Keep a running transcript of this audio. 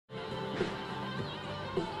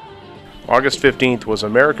August 15th was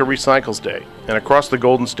America Recycles Day, and across the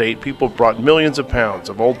Golden State, people brought millions of pounds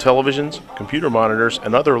of old televisions, computer monitors,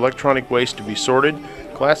 and other electronic waste to be sorted,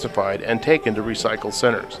 classified, and taken to recycle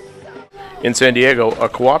centers. In San Diego, a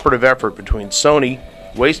cooperative effort between Sony,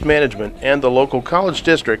 Waste Management, and the local college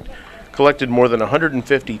district collected more than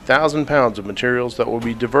 150,000 pounds of materials that will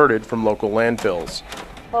be diverted from local landfills.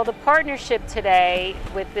 Well, the partnership today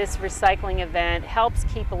with this recycling event helps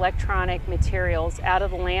keep electronic materials out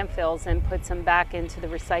of the landfills and puts them back into the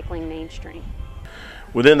recycling mainstream.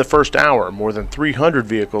 Within the first hour, more than 300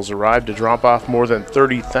 vehicles arrived to drop off more than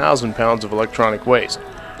 30,000 pounds of electronic waste.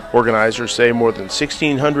 Organizers say more than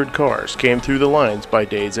 1,600 cars came through the lines by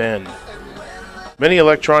day's end. Many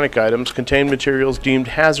electronic items contain materials deemed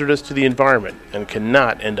hazardous to the environment and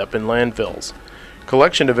cannot end up in landfills.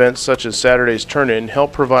 Collection events such as Saturday's Turn-In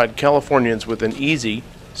help provide Californians with an easy,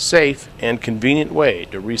 safe, and convenient way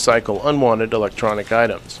to recycle unwanted electronic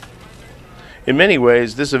items. In many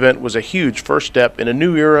ways, this event was a huge first step in a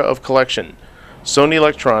new era of collection. Sony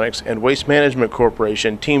Electronics and Waste Management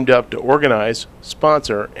Corporation teamed up to organize,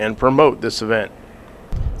 sponsor, and promote this event.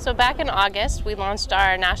 So back in August, we launched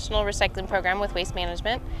our national recycling program with Waste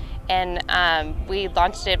Management, and we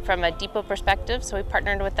launched it from a depot perspective. So we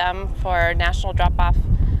partnered with them for national drop-off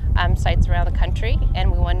sites around the country,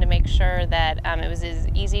 and we wanted to make sure that it was as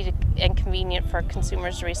easy and convenient for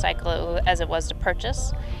consumers to recycle as it was to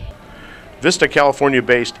purchase. Vista,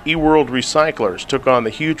 California-based eWorld Recyclers took on the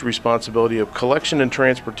huge responsibility of collection and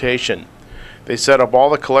transportation. They set up all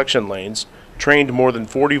the collection lanes, trained more than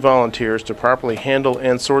 40 volunteers to properly handle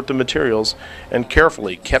and sort the materials, and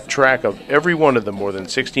carefully kept track of every one of the more than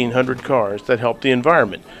 1,600 cars that helped the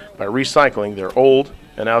environment by recycling their old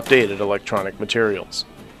and outdated electronic materials.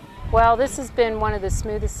 Well, this has been one of the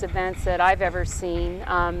smoothest events that I've ever seen.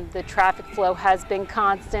 The traffic flow has been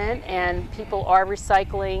constant, and people are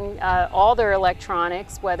recycling all their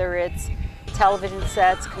electronics, whether it's television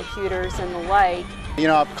sets, computers, and the like. You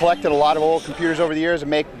know, I've collected a lot of old computers over the years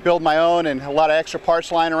and build my own, and a lot of extra parts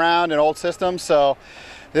lying around and old systems, so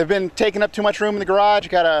they've been taking up too much room in the garage.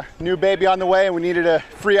 Got a new baby on the way, and we needed to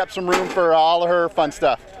free up some room for all of her fun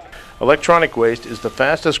stuff. Electronic waste is the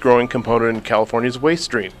fastest growing component in California's waste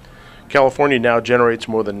stream. California now generates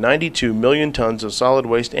more than 92 million tons of solid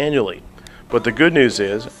waste annually. But the good news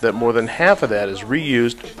is that more than half of that is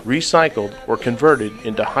reused, recycled, or converted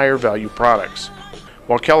into higher value products.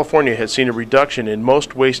 While California has seen a reduction in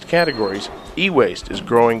most waste categories, e-waste is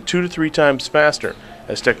growing 2 to 3 times faster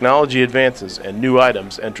as technology advances and new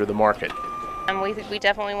items enter the market. We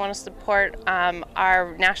definitely want to support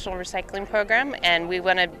our national recycling program, and we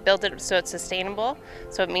want to build it so it's sustainable.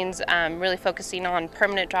 So it means really focusing on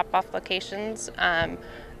permanent drop-off locations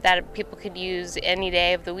that people could use any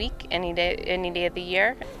day of the week, any day of the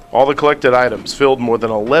year. All the collected items filled more than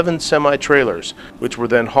 11 semi-trailers, which were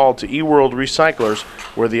then hauled to eWorld Recyclers,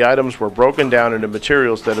 where the items were broken down into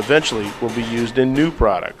materials that eventually will be used in new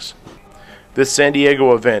products. This San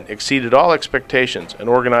Diego event exceeded all expectations, and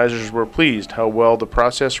organizers were pleased how well the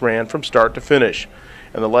process ran from start to finish,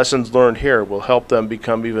 and the lessons learned here will help them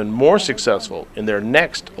become even more successful in their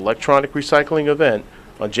next electronic recycling event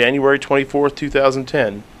on January 24,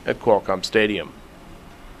 2010 at Qualcomm Stadium.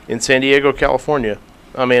 In San Diego, California,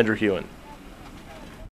 I'm Andrew Hughan.